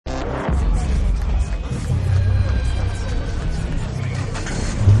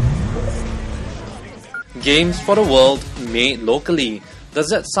Games for the world made locally. Does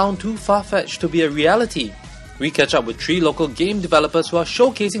that sound too far-fetched to be a reality? We catch up with 3 local game developers who are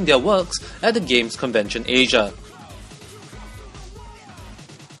showcasing their works at the Games Convention Asia.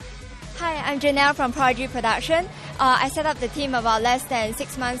 Hi, I'm Janelle from Prodigy Production. I set up the team about less than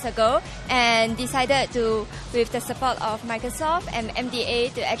 6 months ago and decided to, with the support of Microsoft and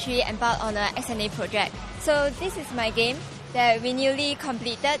MDA, to actually embark on an XNA project. So this is my game that we newly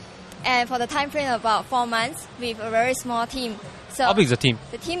completed, and for the time frame of about 4 months with a very small team. So how big is the team?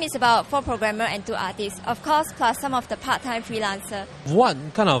 The team is about 4 programmers and 2 artists, of course, plus some of the part-time freelancers. What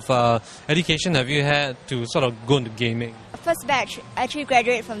kind of education have you had to sort of go into gaming? First batch actually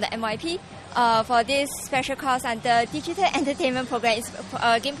graduated from the NYP for this special course under Digital Entertainment Program,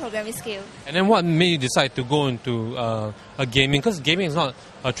 Game Programming Skill. And then what made you decide to go into a gaming? Because gaming is not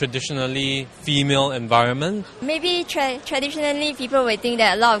a traditionally female environment. Maybe traditionally people would think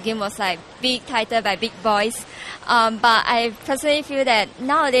that a lot of games was like big title by big boys. But I personally feel that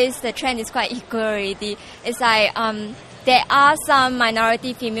nowadays the trend is quite equal already. It's like there are some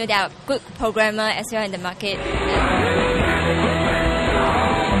minority female that are good programmers as well in the market.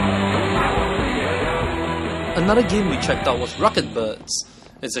 Another game we checked out was Rocket Birds.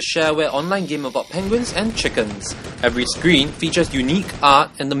 It's a shareware online game about penguins and chickens. Every screen features unique art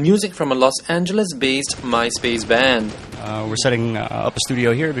and the music from a Los Angeles-based MySpace band. We're setting up a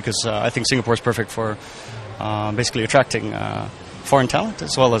studio here because I think Singapore is perfect for basically attracting foreign talent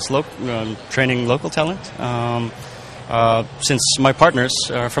as well as training local talent. Since my partners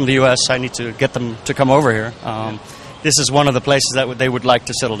are from the US, I need to get them to come over here. This is one of the places that they would like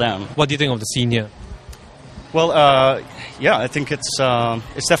to settle down. What do you think of the scene here? Well, yeah, I think it's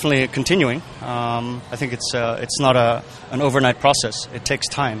definitely continuing. I think it's not an overnight process. It takes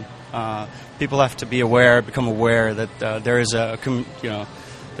time. People have to become aware that there is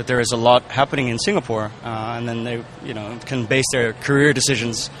that there is a lot happening in Singapore, and then they can base their career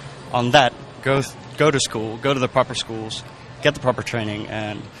decisions on that. Go to school, go to the proper schools, get the proper training,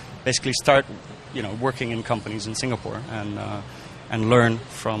 and basically start working in companies in Singapore and learn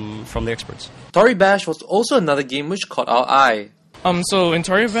from the experts. Tory Bash was also another game which caught our eye. So in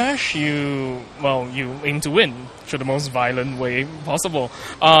Tory Bash, you aim to win through the most violent way possible.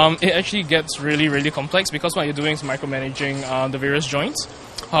 It actually gets really, really complex because what you're doing is micromanaging the various joints.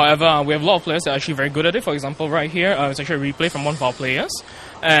 However, we have a lot of players that are actually very good at it. For example, right here, it's actually a replay from one of our players.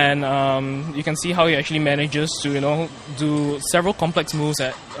 And you can see how he actually manages to, do several complex moves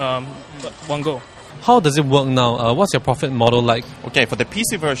at one go. How does it work now? What's your profit model like? Okay, for the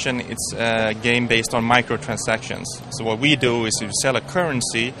PC version, it's a game based on microtransactions. So what we do is we sell a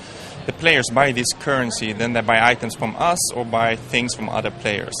currency. The players buy this currency, then they buy items from us or buy things from other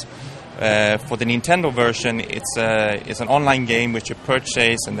players. For the Nintendo version, it's an online game which you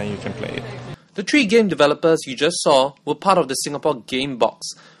purchase and then you can play it. The 3 game developers you just saw were part of the Singapore Game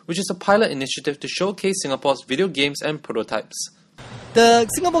Box, which is a pilot initiative to showcase Singapore's video games and prototypes. The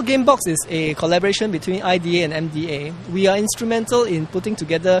Singapore Game Box is a collaboration between IDA and MDA. We are instrumental in putting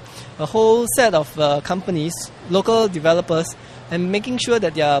together a whole set of companies, local developers, and making sure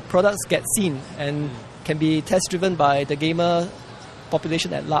that their products get seen and can be test-driven by the gamer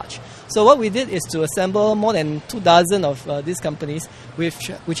population at large. So what we did is to assemble more than 24 of these companies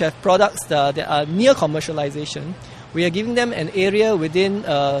which have products that are near commercialization. We are giving them an area within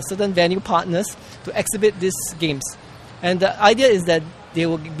certain venue partners to exhibit these games. And the idea is that they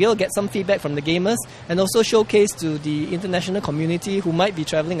will be able to get some feedback from the gamers and also showcase to the international community who might be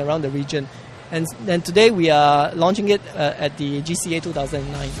traveling around the region. And today we are launching it at the GCA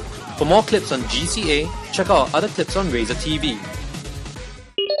 2009. For more clips on GCA, check out other clips on RazorTV.